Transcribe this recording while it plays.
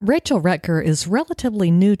Rachel Rettger is relatively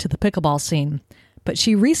new to the pickleball scene, but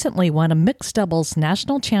she recently won a mixed doubles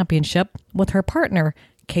national championship with her partner,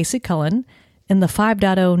 Casey Cullen, in the 5.0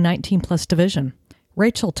 19+ division.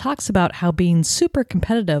 Rachel talks about how being super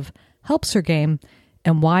competitive helps her game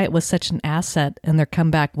and why it was such an asset in their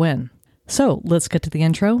comeback win. So let's get to the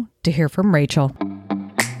intro to hear from Rachel.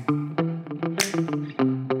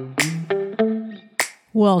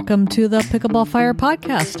 Welcome to the Pickleball Fire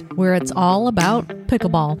podcast, where it's all about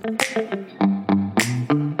pickleball.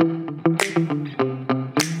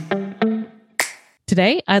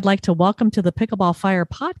 Today, I'd like to welcome to the Pickleball Fire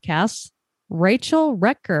podcast, Rachel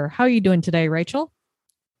Rettger. How are you doing today, Rachel?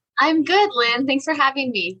 I'm good, Lynn. Thanks for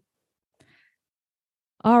having me.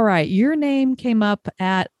 All right. Your name came up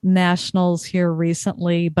at Nationals here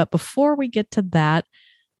recently, but before we get to that,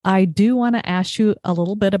 I do want to ask you a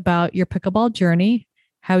little bit about your pickleball journey,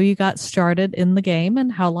 how you got started in the game,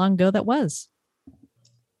 and how long ago that was.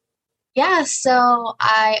 Yeah, so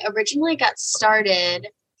I originally got started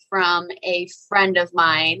from a friend of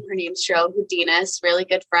mine. Her name's Cheryl Gudinas, really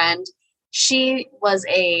good friend. She was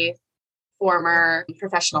a former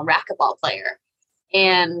professional racquetball player.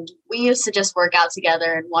 And we used to just work out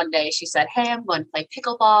together. And one day she said, "Hey, I'm going to play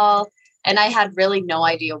pickleball." And I had really no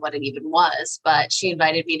idea what it even was, but she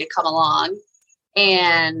invited me to come along.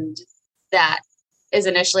 And that is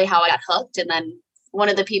initially how I got hooked. And then one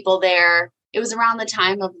of the people there, it was around the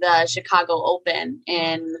time of the Chicago Open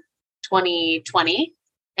in 2020.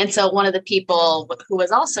 And so one of the people who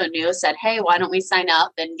was also new said, "Hey, why don't we sign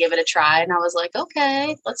up and give it a try?" And I was like,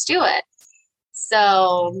 "Okay, let's do it."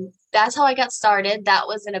 So that's how I got started. That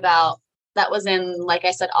was in, like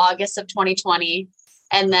I said, August of 2020.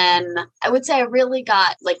 And then I would say I really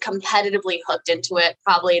got competitively hooked into it.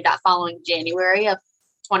 Probably that following January of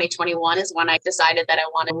 2021 is when I decided that I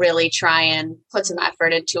want to really try and put some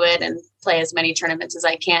effort into it and play as many tournaments as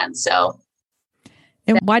I can.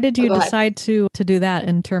 And why did you decide to do that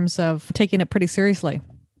in terms of taking it pretty seriously?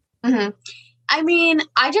 Mm-hmm. I mean,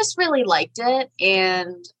 I just really liked it.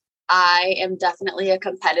 And I am definitely a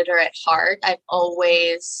competitor at heart. I've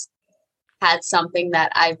always had something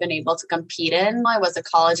that I've been able to compete in. I was a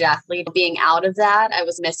college athlete. Being out of that, I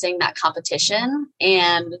was missing that competition.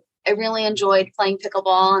 And I really enjoyed playing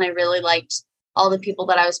pickleball, and I really liked all the people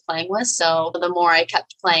that I was playing with. So the more I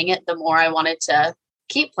kept playing it, the more I wanted to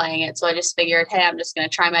keep playing it. So I just figured, hey, I'm just going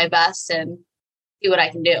to try my best and see what I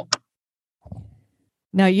can do.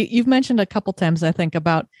 Now, you've mentioned a couple times, I think,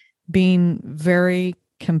 about being very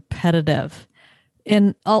competitive.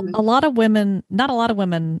 And a lot of women, not a lot of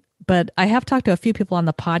women, but I have talked to a few people on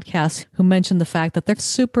the podcast who mentioned the fact that they're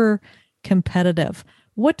super competitive.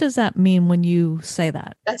 What does that mean when you say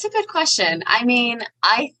that? That's a good question. I mean,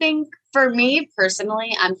 I think for me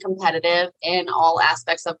personally, I'm competitive in all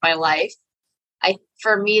aspects of my life.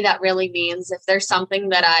 For me, that really means if there's something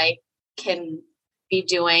that I can be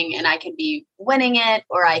doing and I can be winning it,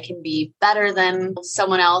 or I can be better than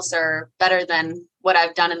someone else or better than what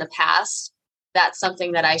I've done in the past, that's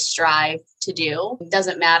something that I strive to do. It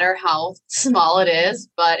doesn't matter how small it is,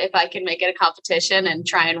 but if I can make it a competition and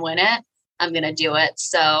try and win it, I'm going to do it.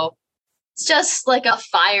 So it's just like a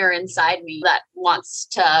fire inside me that wants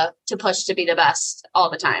to push to be the best all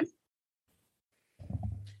the time.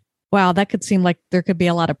 Wow, that could seem like there could be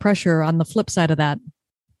a lot of pressure on the flip side of that.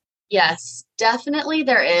 Yes, definitely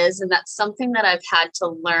there is. And that's something that I've had to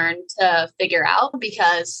learn to figure out,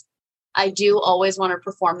 because I do always want to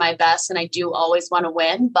perform my best and I do always want to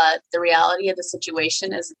win. But the reality of the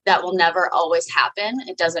situation is that will never always happen.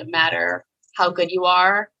 It doesn't matter how good you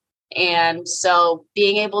are. And so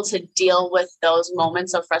being able to deal with those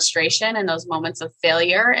moments of frustration and those moments of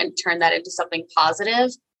failure and turn that into something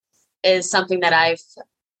positive is something that I've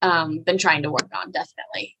been trying to work on,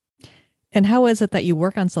 definitely. And how is it that you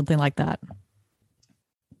work on something like that?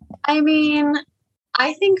 I mean,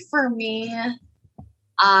 I think for me,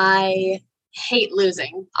 I hate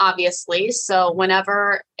losing, obviously. So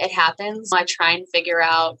whenever it happens, I try and figure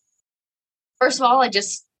out, first of all, I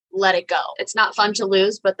just let it go. It's not fun to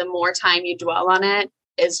lose, but the more time you dwell on it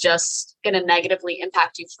is just going to negatively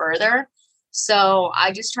impact you further. So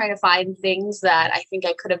I just try to find things that I think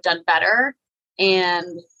I could have done better.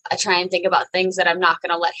 And I try and think about things that I'm not going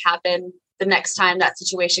to let happen the next time that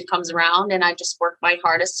situation comes around. And I just work my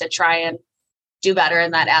hardest to try and do better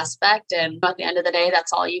in that aspect. And at the end of the day,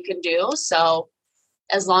 that's all you can do. So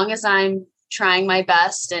as long as I'm trying my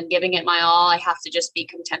best and giving it my all, I have to just be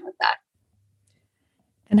content with that.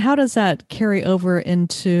 And how does that carry over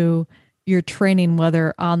into your training,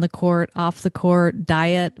 whether on the court, off the court,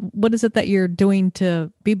 diet? What is it that you're doing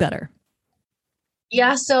to be better?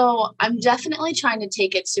 Yeah, so I'm definitely trying to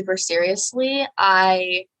take it super seriously.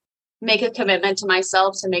 I make a commitment to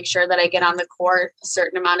myself to make sure that I get on the court a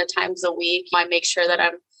certain amount of times a week. I make sure that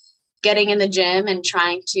I'm getting in the gym and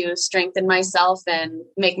trying to strengthen myself and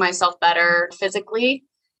make myself better physically.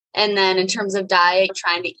 And then in terms of diet,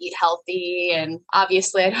 trying to eat healthy. And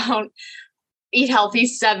obviously, I don't eat healthy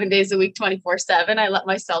 7 days a week, 24/7. I let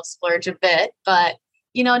myself splurge a bit, but,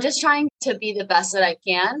 just trying to be the best that I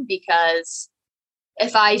can, because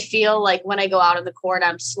if I feel like when I go out on the court,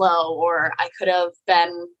 I'm slow, or I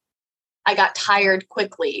got tired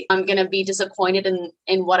quickly, I'm going to be disappointed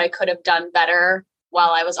in what I could have done better while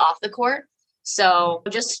I was off the court. So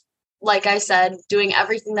just like I said, doing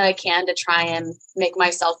everything that I can to try and make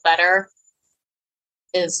myself better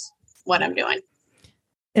is what I'm doing.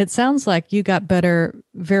 It sounds like you got better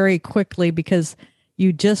very quickly because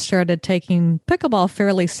you just started taking pickleball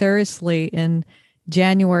fairly seriously in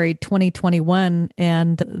January 2021.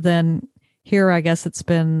 And then here, I guess it's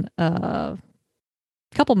been a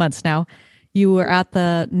couple months now, you were at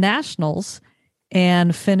the Nationals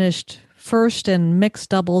and finished first in mixed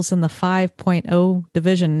doubles in the 5.0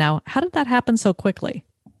 division. Now, how did that happen so quickly?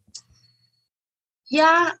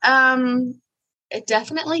 Yeah, it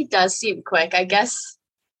definitely does seem quick. I guess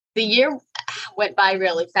the year went by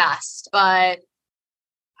really fast, but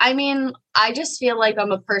I mean, I just feel like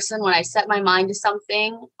I'm a person, when I set my mind to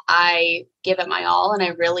something, I give it my all and I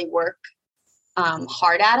really work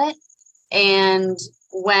hard at it. And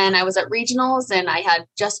when I was at regionals and I had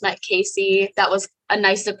just met Casey, that was a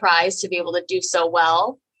nice surprise to be able to do so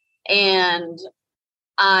well. And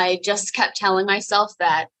I just kept telling myself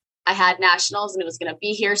that I had nationals and it was going to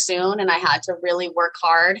be here soon and I had to really work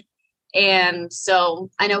hard. And so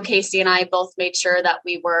I know Casey and I both made sure that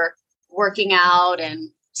we were working out and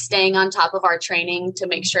staying on top of our training to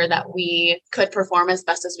make sure that we could perform as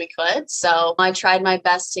best as we could. So I tried my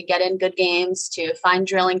best to get in good games, to find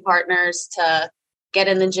drilling partners, to get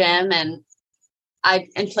in the gym and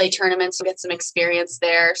play tournaments and get some experience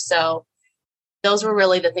there. So those were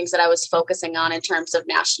really the things that I was focusing on in terms of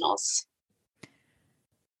nationals.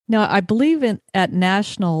 Now, I believe at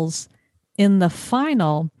nationals in the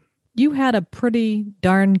final, you had a pretty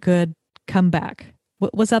darn good comeback.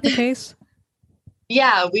 Was that the case?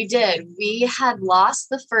 Yeah, we did. We had lost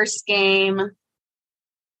the first game.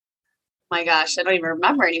 My gosh, I don't even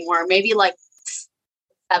remember anymore. Maybe like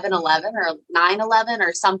 7-11 or 9-11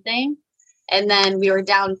 or something. And then we were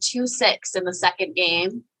down 2-6 in the second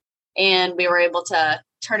game. And we were able to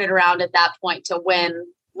turn it around at that point to win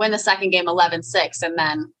the second game 11-6 and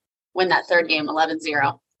then win that third game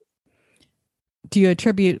 11-0. Do you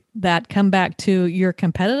attribute that comeback to your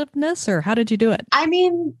competitiveness, or how did you do it? I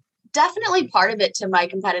mean, definitely part of it to my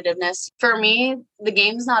competitiveness. For me, the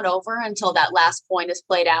game's not over until that last point is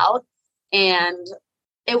played out. And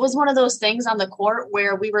it was one of those things on the court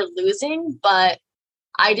where we were losing, but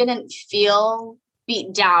I didn't feel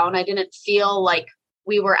beat down. I didn't feel like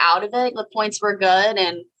we were out of it. The points were good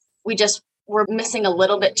and we just were missing a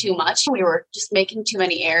little bit too much. We were just making too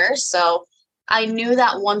many errors. So I knew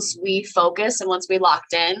that once we focused and once we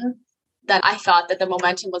locked in, that I thought that the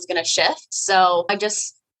momentum was going to shift. So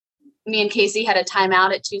me and Casey had a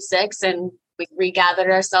timeout at 2-6 and we regathered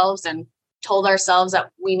ourselves and told ourselves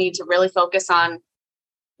that we need to really focus on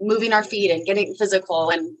moving our feet and getting physical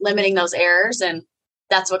and limiting those errors. And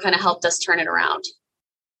that's what kind of helped us turn it around.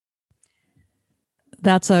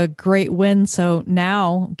 That's a great win. So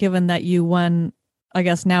now, given that you won, I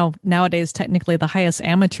guess nowadays, technically the highest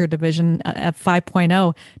amateur division at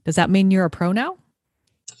 5.0, does that mean you're a pro now?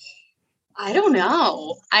 I don't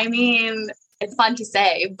know. I mean, it's fun to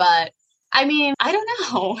say, but I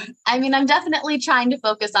don't know. I'm definitely trying to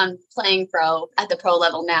focus on playing pro at the pro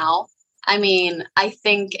level now. I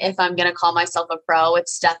think if I'm going to call myself a pro,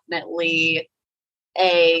 it's definitely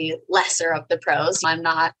a lesser of the pros. I'm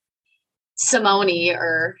not Simone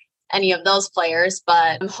or any of those players,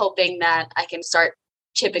 but I'm hoping that I can start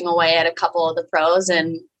chipping away at a couple of the pros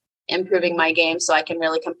and improving my game so I can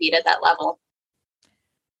really compete at that level.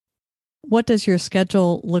 What does your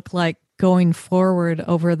schedule look like going forward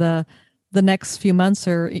over the next few months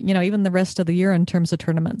or, even the rest of the year in terms of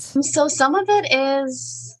tournaments? So some of it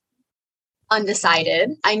is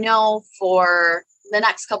undecided. I know for the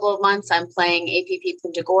next couple of months, I'm playing APP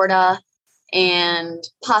Punta Gorda and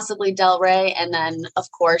possibly Delray. And then,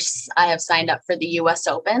 of course, I have signed up for the US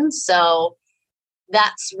Open. So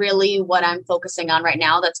that's really what I'm focusing on right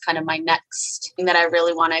now. That's kind of my next thing that I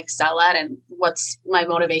really want to excel at and what's my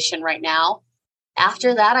motivation right now.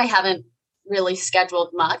 After that, I haven't really scheduled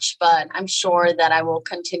much, but I'm sure that I will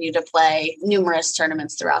continue to play numerous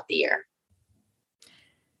tournaments throughout the year.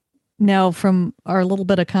 Now, from our little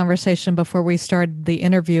bit of conversation before we started the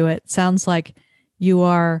interview, it sounds like you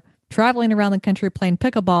are traveling around the country playing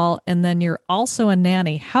pickleball, and then you're also a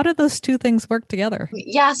nanny. How do those two things work together?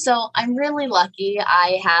 Yeah, so I'm really lucky.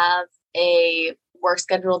 I have a work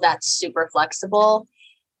schedule that's super flexible.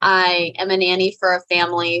 I am a nanny for a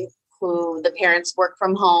family who the parents work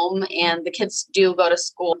from home and the kids do go to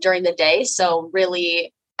school during the day. So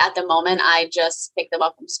really at the moment, I just pick them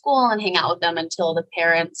up from school and hang out with them until the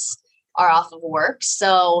parents are off of work.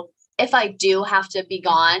 So if I do have to be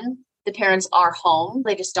gone, the parents are home.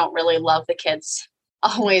 They just don't really love the kids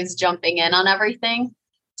always jumping in on everything.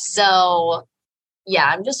 So yeah,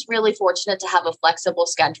 I'm just really fortunate to have a flexible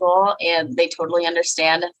schedule, and they totally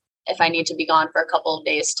understand if I need to be gone for a couple of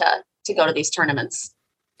days to go to these tournaments.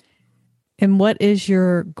 And what is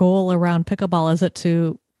your goal around pickleball? Is it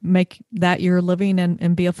to make that your living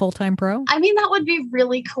and be a full-time pro? I mean, that would be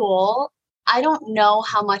really cool. I don't know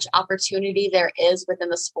how much opportunity there is within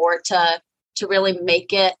the sport to really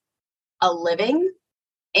make it a living.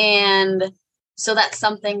 And so that's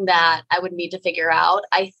something that I would need to figure out.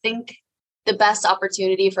 I think the best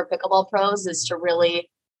opportunity for pickleball pros is to really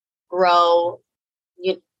grow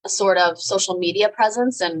a sort of social media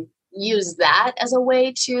presence and use that as a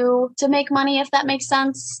way to make money, if that makes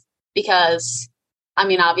sense. Because I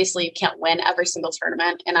mean, obviously you can't win every single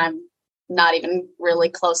tournament, and I'm not even really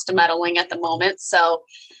close to medaling at the moment. So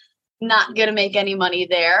not going to make any money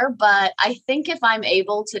there. But I think if I'm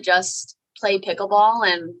able to just play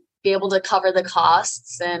pickleball and be able to cover the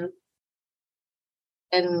costs and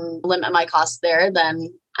limit my costs there,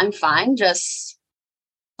 then I'm fine just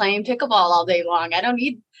playing pickleball all day long. I don't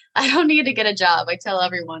need to get a job. I tell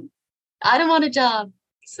everyone, I don't want a job.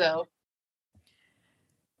 So.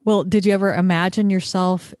 Well, did you ever imagine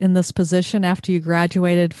yourself in this position after you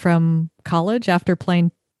graduated from college, after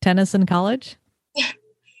playing tennis in college?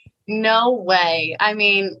 No way. I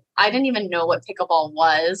mean, I didn't even know what pickleball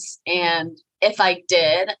was. And if I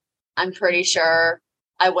did, I'm pretty sure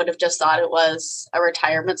I would have just thought it was a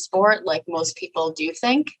retirement sport like most people do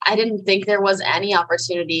think. I didn't think there was any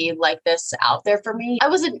opportunity like this out there for me. I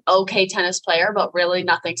was an okay tennis player, but really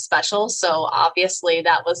nothing special. So obviously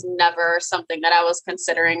that was never something that I was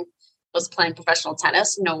considering was playing professional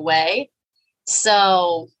tennis. No way.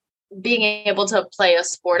 So being able to play a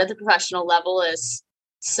sport at the professional level is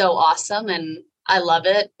so awesome and I love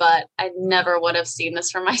it, but I never would have seen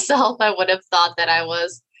this for myself. I would have thought that I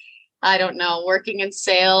was, I don't know, working in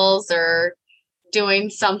sales or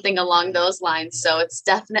doing something along those lines. So it's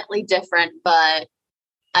definitely different, but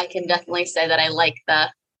I can definitely say that I like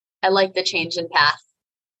the change in path.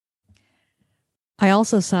 I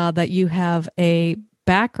also saw that you have a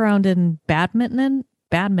background in badminton.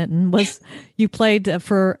 Badminton was you played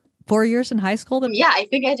for 4 years in high school? Yeah, I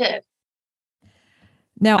think I did.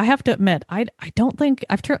 Now, I have to admit, I don't think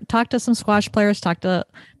I've talked to some squash players, talked to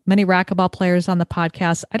many racquetball players on the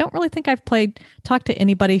podcast. I don't really think I've talked to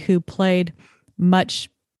anybody who played much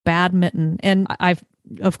badminton. And I've,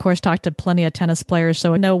 of course, talked to plenty of tennis players,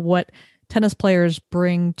 so I know what tennis players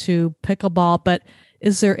bring to pickleball. But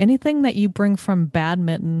is there anything that you bring from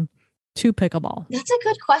badminton to pickleball? That's a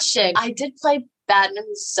good question. I did play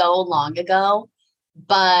badminton so long ago,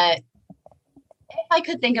 but if I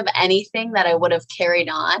could think of anything that I would have carried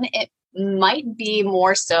on, it might be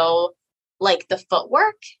more so like the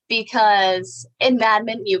footwork, because in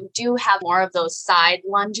badminton, you do have more of those side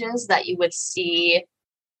lunges that you would see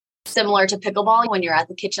similar to pickleball when you're at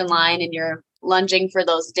the kitchen line and you're lunging for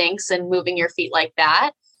those dinks and moving your feet like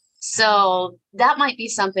that. So that might be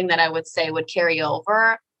something that I would say would carry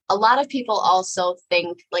over. A lot of people also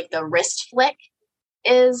think like the wrist flick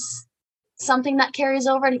is something that carries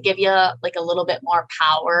over to give you like a little bit more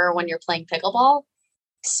power when you're playing pickleball.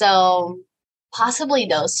 So possibly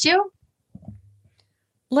those two.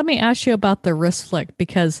 Let me ask you about the wrist flick,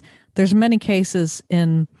 because there's many cases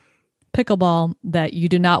in pickleball that you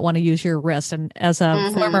do not want to use your wrist. And as a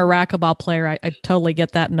former racquetball player, I totally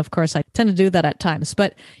get that. And of course, I tend to do that at times.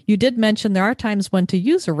 But you did mention there are times when to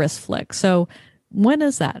use a wrist flick. So when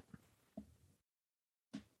is that?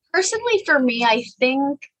 Personally, for me, I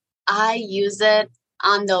think I use it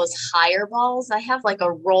on those higher balls. I have like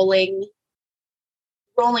a rolling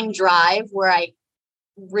drive where I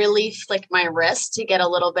really flick my wrist to get a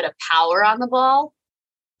little bit of power on the ball.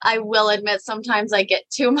 I will admit sometimes I get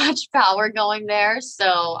too much power going there,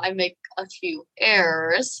 so I make a few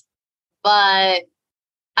errors. But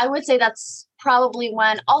I would say that's probably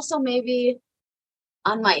when, also maybe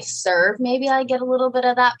on my serve, maybe I get a little bit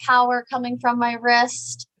of that power coming from my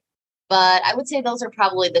wrist. But I would say those are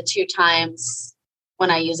probably the two times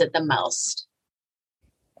when I use it the most.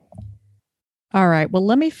 All right. Well,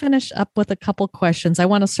 let me finish up with a couple questions. I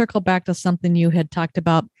want to circle back to something you had talked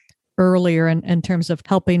about earlier in terms of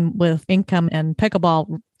helping with income and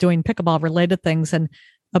pickleball, doing pickleball related things, and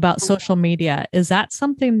about social media. Is that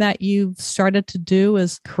something that you've started to do,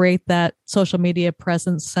 is create that social media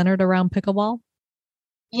presence centered around pickleball?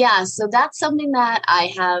 Yeah, so that's something that I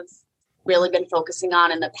have really been focusing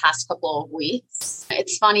on in the past couple of weeks.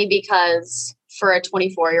 It's funny because for a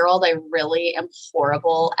 24-year-old, I really am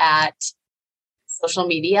horrible at social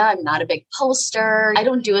media. I'm not a big poster. I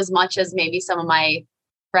don't do as much as maybe some of my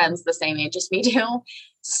friends the same age as me do.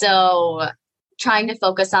 So trying to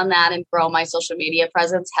focus on that and grow my social media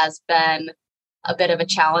presence has been a bit of a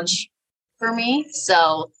challenge for me.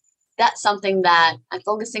 So that's something that I'm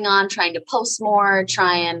focusing on, trying to post more,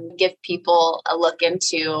 try and give people a look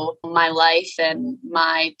into my life and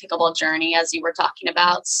my pickleball journey, as you were talking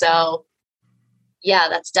about. So yeah,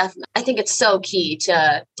 that's definitely, I think it's so key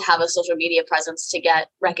to have a social media presence to get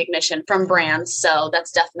recognition from brands. So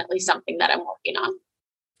that's definitely something that I'm working on.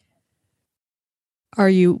 Are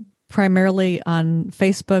you primarily on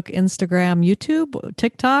Facebook, Instagram, YouTube,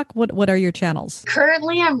 TikTok? What are your channels?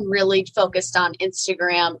 Currently, I'm really focused on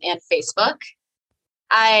Instagram and Facebook.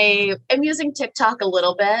 I am using TikTok a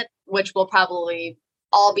little bit, which will probably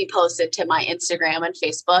all be posted to my Instagram and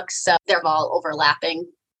Facebook. So they're all overlapping.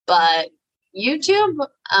 But YouTube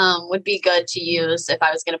would be good to use if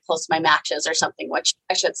I was going to post my matches or something, which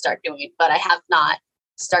I should start doing. But I have not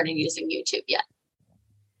started using YouTube yet.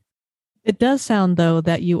 It does sound, though,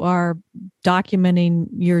 that you are documenting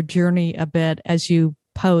your journey a bit as you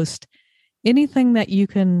post. Anything that you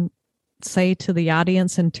can say to the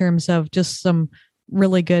audience in terms of just some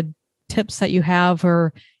really good tips that you have,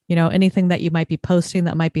 or, anything that you might be posting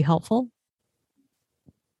that might be helpful?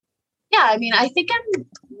 Yeah, I mean, I think I'm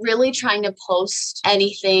really trying to post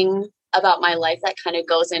anything about my life that kind of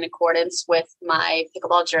goes in accordance with my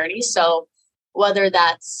pickleball journey. So whether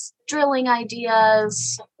that's drilling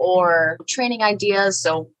ideas or training ideas,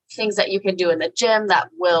 so things that you can do in the gym that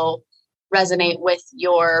will resonate with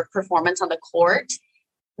your performance on the court,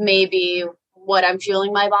 maybe what I'm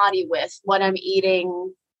fueling my body with, what I'm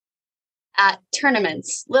eating at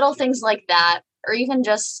tournaments, little things like that, or even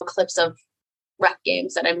just clips of rec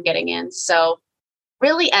games that I'm getting in. So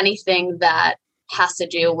really anything that has to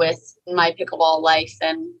do with my pickleball life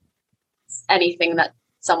and anything that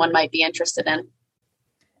someone might be interested in.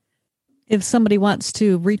 If somebody wants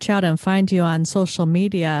to reach out and find you on social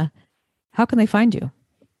media, how can they find you?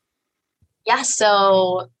 Yeah,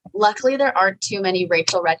 so luckily there aren't too many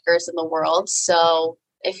Rachel Rettgers in the world. So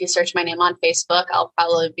if you search my name on Facebook, I'll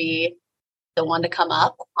probably be the one to come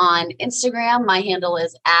up. On Instagram, my handle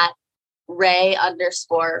is at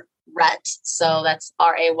Ray_Rett. So that's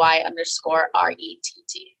RAY_RETT.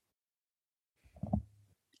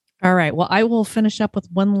 All right. Well, I will finish up with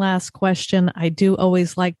one last question. I do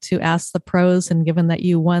always like to ask the pros, and given that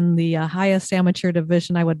you won the highest amateur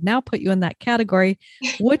division, I would now put you in that category.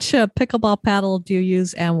 Which pickleball paddle do you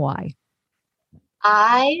use and why?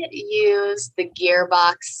 I use the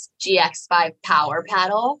Gearbox GX5 Power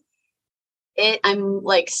Paddle. I'm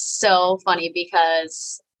like so funny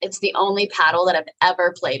because it's the only paddle that I've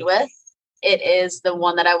ever played with. It is the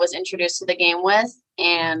one that I was introduced to the game with,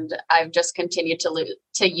 and I've just continued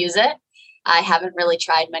to use it. I haven't really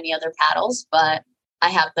tried many other paddles, but I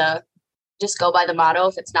have to just go by the motto,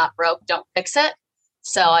 if it's not broke, don't fix it.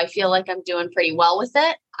 So I feel like I'm doing pretty well with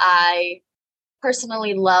it. I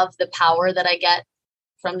personally love the power that I get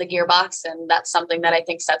from the Gearbox, and that's something that I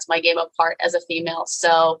think sets my game apart as a female.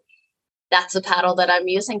 So that's the paddle that I'm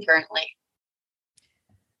using currently.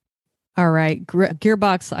 All right.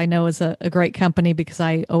 Gearbox, I know, is a great company because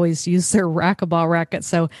I always use their racquetball racket.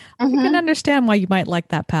 So I can understand why you might like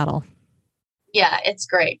that paddle. Yeah, it's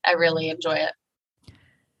great. I really enjoy it.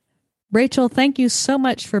 Rachel, thank you so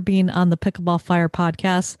much for being on the Pickleball Fire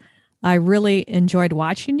podcast. I really enjoyed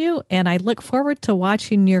watching you, and I look forward to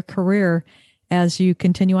watching your career as you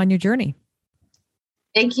continue on your journey.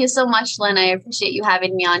 Thank you so much, Lynn. I appreciate you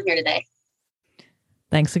having me on here today.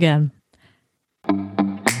 Thanks again.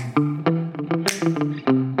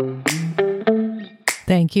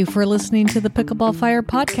 Thank you for listening to the Pickleball Fire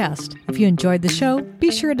podcast. If you enjoyed the show,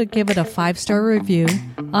 be sure to give it a 5-star review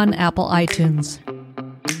on Apple iTunes.